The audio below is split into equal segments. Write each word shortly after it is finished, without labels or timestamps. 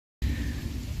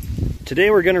Today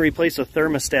we're going to replace a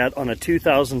thermostat on a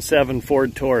 2007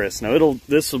 Ford Taurus. Now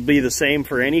this will be the same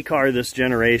for any car this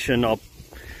generation. I'll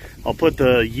put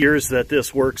the years that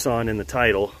this works on in the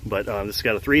title, but this has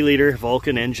got a 3-liter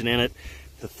VULCAN engine in it.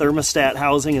 The thermostat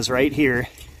housing is right here.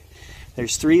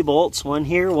 There's 3 bolts, one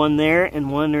here, one there,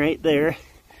 and one right there.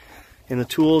 And the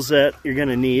tools that you're going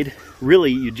to need,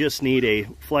 really you just need a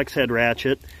flex head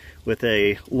ratchet with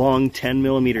a long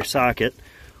 10mm socket.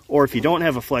 Or if you don't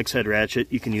have a flex head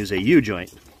ratchet, you can use a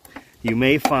U-joint. You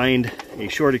may find a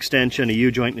short extension, a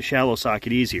U-joint, and a shallow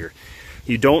socket easier.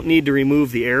 You don't need to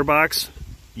remove the air box.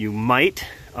 You might.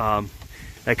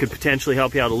 That could potentially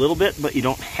help you out a little bit, but you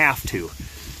don't have to.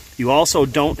 You also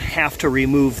don't have to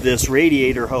remove this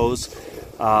radiator hose,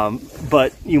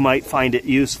 but you might find it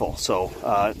useful.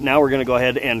 So now we're going to go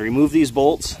ahead and remove these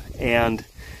bolts and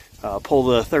pull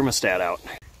the thermostat out.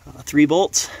 3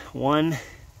 bolts, 1,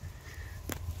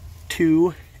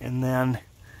 2, and then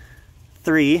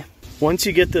 3. Once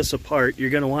you get this apart, you're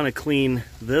going to want to clean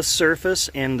this surface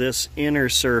and this inner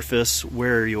surface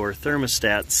where your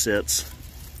thermostat sits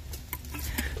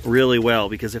really well,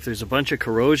 because if there's a bunch of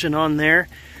corrosion on there,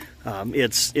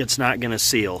 it's not going to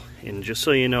seal. And just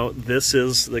so you know, this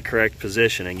is the correct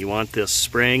positioning. You want this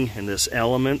spring and this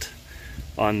element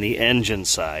on the engine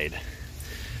side.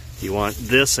 You want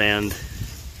this end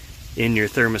in your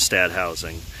thermostat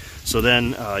housing. So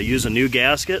then use a new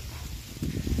gasket,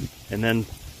 and then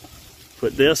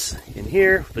put this in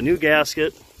here, the new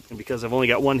gasket. And because I've only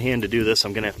got one hand to do this,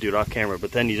 I'm going to have to do it off camera.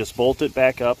 But then you just bolt it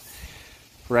back up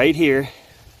right here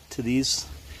to these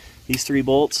 3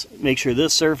 bolts. Make sure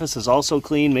this surface is also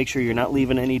clean. Make sure you're not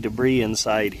leaving any debris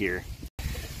inside here.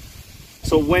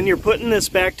 So when you're putting this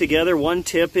back together, one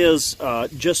tip is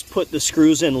just put the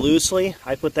screws in loosely.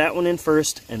 I put that one in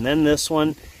first, and then this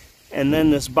one, and then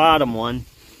this bottom one,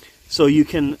 so you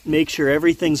can make sure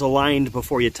everything's aligned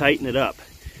before you tighten it up.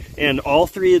 And all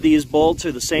 3 of these bolts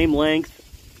are the same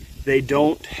length. They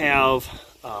don't have,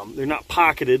 they're not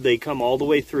pocketed. They come all the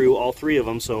way through, all 3 of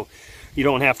them, so you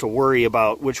don't have to worry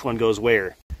about which one goes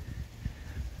where.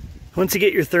 Once you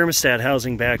get your thermostat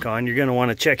housing back on, you're going to want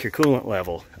to check your coolant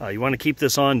level. You want to keep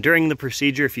this on during the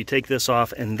procedure. If you take this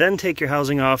off and then take your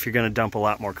housing off, you're going to dump a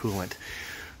lot more coolant.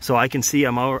 So I can see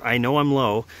I know I'm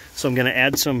low, so I'm going to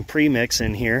add some premix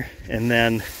in here, and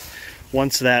then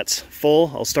once that's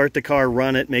full, I'll start the car,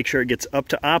 run it, make sure it gets up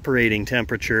to operating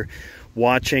temperature,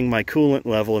 watching my coolant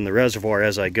level in the reservoir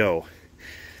as I go.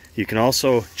 You can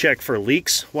also check for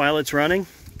leaks while it's running,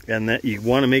 and that you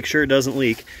want to make sure it doesn't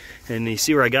leak. And you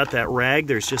see where I got that rag?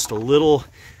 There's just a little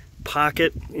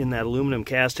pocket in that aluminum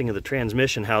casting of the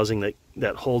transmission housing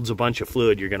that holds a bunch of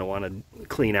fluid you're going to want to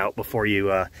clean out before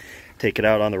you take it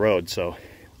out on the road. So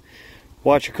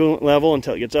watch your coolant level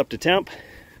until it gets up to temp.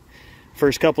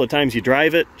 First couple of times you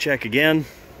drive it, check again,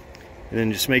 and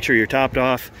then just make sure you're topped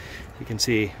off. You can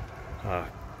see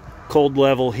cold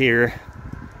level here.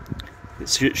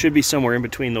 It should be somewhere in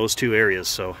between those 2 areas.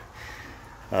 So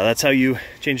that's how you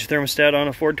change the thermostat on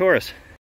a Ford Taurus.